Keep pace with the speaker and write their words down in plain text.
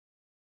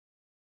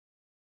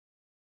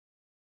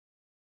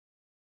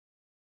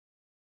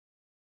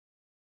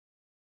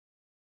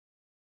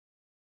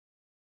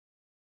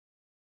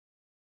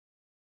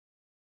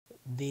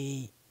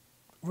The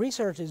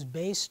research is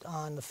based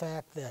on the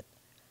fact that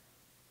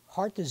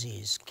heart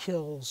disease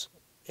kills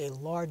a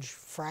large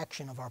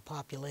fraction of our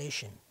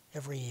population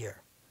every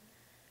year.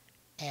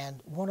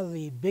 And one of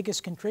the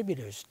biggest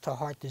contributors to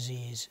heart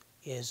disease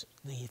is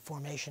the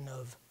formation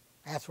of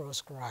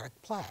atherosclerotic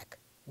plaque.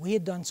 We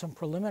had done some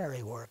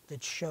preliminary work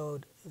that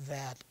showed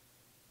that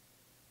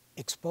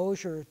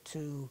exposure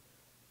to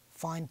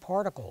fine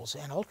particles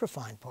and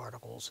ultrafine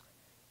particles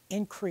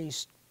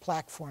increased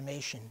plaque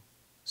formation.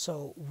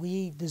 So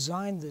we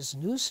designed this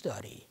new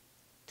study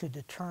to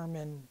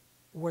determine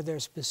were there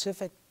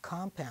specific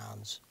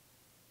compounds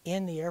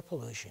in the air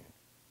pollution,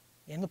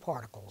 in the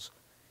particles,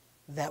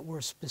 that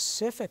were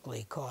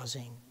specifically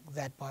causing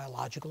that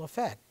biological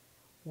effect.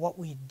 What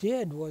we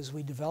did was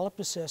we developed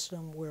a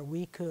system where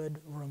we could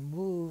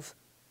remove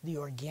the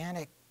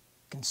organic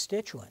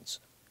constituents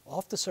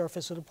off the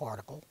surface of the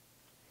particle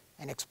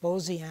and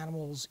expose the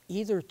animals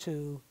either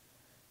to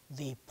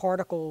the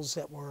particles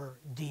that were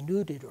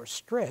denuded or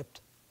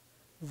stripped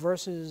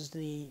versus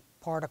the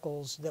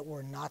particles that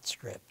were not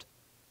stripped.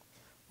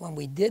 When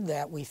we did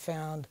that, we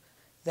found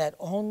that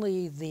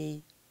only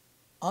the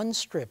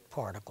unstripped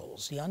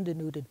particles, the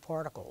undenuded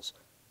particles,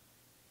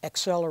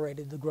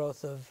 accelerated the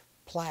growth of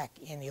plaque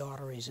in the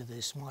arteries of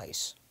these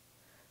mice.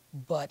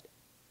 But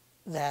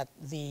that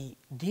the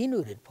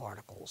denuded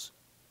particles,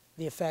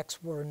 the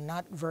effects were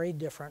not very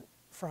different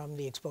from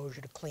the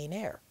exposure to clean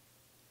air.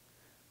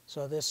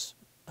 So this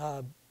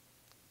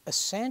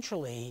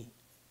essentially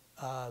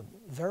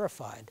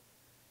verified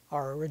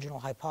our original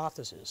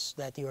hypothesis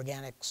that the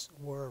organics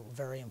were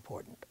very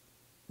important.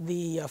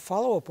 The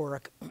follow-up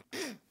work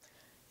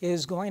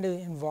is going to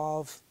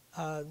involve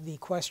the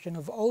question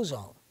of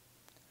ozone,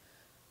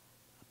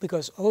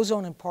 because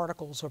ozone and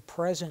particles are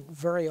present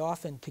very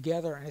often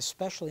together, and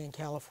especially in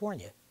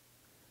California.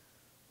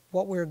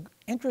 What we're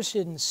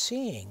interested in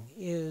seeing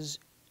is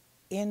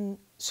in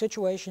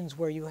situations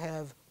where you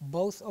have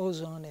both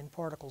ozone and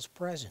particles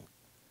present,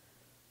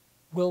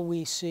 will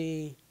we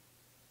see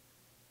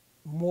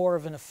more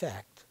of an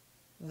effect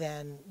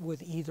than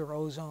with either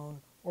ozone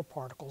or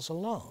particles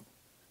alone?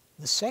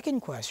 The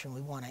second question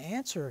we want to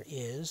answer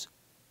is,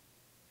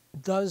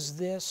 does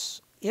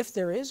this, if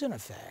there is an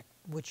effect,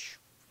 which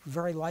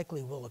very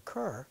likely will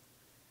occur,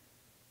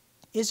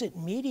 is it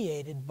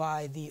mediated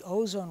by the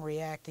ozone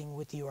reacting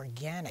with the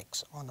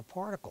organics on the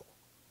particle?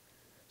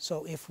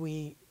 So if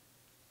we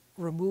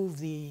remove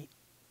the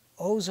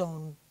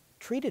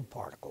ozone-treated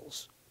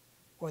particles,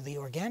 or the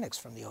organics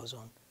from the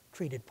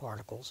ozone-treated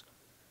particles,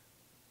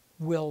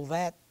 will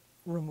that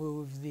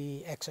remove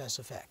the excess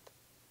effect?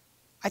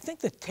 I think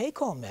the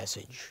take-home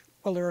message,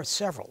 well, there are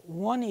several.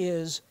 One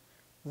is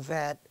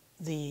that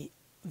the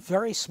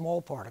very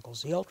small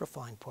particles, the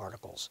ultrafine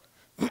particles,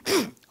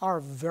 are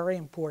very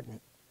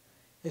important,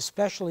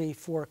 especially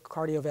for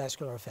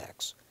cardiovascular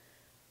effects.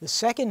 The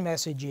second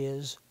message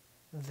is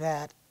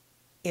that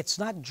it's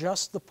not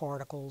just the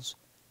particles,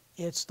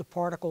 it's the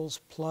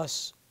particles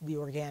plus the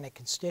organic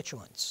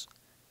constituents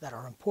that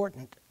are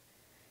important.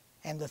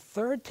 And the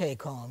third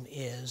take-home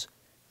is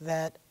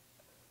that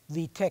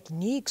the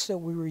techniques that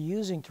we were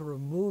using to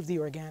remove the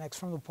organics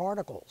from the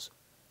particles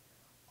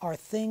are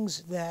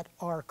things that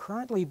are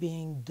currently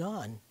being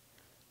done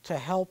to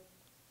help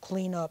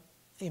clean up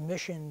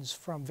emissions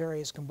from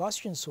various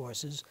combustion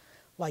sources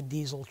like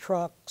diesel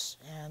trucks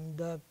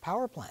and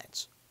power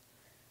plants.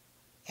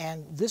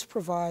 And this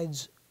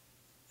provides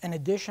an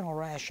additional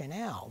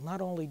rationale.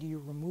 Not only do you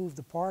remove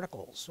the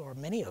particles, or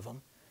many of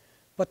them,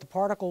 but the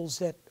particles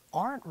that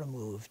aren't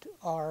removed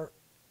are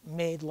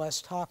made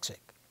less toxic.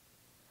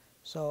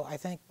 So I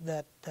think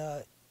that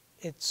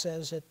it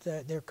says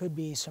that there could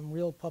be some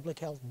real public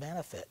health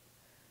benefit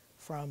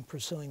from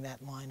pursuing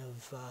that line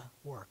of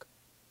work.